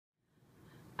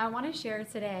I want to share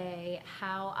today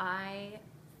how I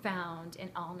found an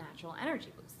all-natural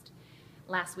energy boost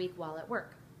last week while at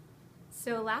work.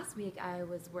 So last week I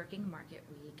was working market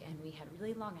week and we had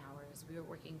really long hours. We were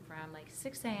working from like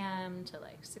 6 a.m. to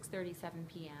like 6:37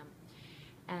 p.m.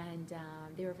 And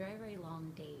they were very, very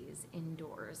long days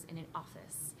indoors in an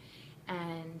office.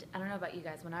 And I don't know about you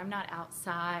guys, when I'm not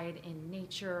outside in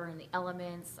nature and the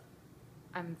elements,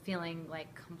 I'm feeling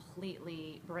like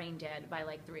completely brain dead by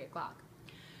like 3 o'clock.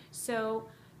 So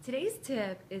today's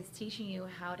tip is teaching you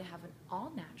how to have an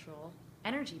all-natural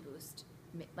energy boost,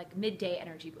 like midday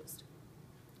energy boost.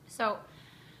 So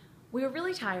we were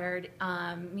really tired,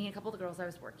 me and a couple of the girls I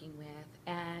was working with,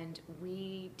 and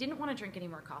we didn't want to drink any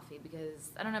more coffee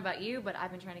because I don't know about you, but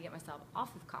I've been trying to get myself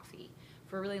off of coffee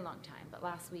for a really long time. But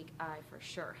last week I for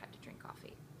sure had to drink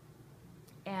coffee.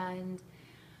 And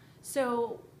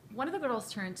so one of the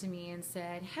girls turned to me and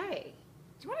said, "Hey,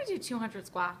 do you want to do 200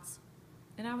 squats?"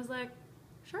 And I was like,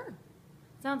 "Sure.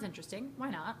 Sounds interesting. Why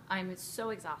not? I'm so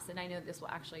exhausted. I know this will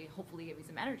actually hopefully give me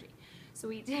some energy." So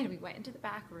we did. We went into the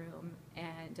back room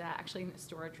and actually in the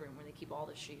storage room where they keep all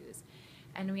the shoes.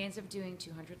 And we ended up doing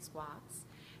 200 squats.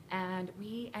 And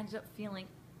we ended up feeling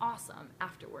awesome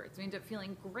afterwards. We ended up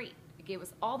feeling great. It gave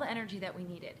us all the energy that we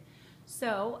needed.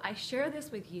 So I share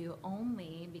this with you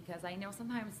only because I know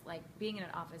sometimes like being in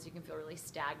an office you can feel really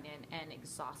stagnant and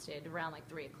exhausted around like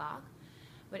 3 o'clock.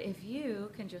 But if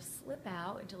you can just slip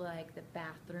out into like the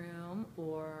bathroom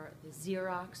or the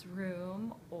Xerox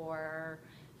room or,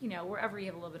 you know, wherever you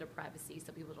have a little bit of privacy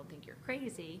so people don't think you're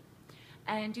crazy,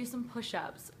 and do some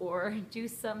push-ups or do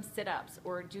some sit-ups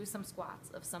or do some squats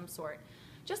of some sort,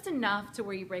 just enough to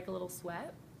where you break a little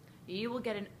sweat, you will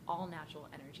get an all-natural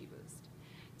energy boost.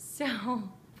 So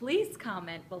please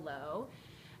comment below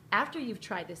after you've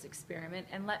tried this experiment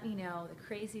and let me know the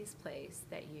craziest place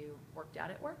that you worked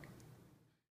out at work.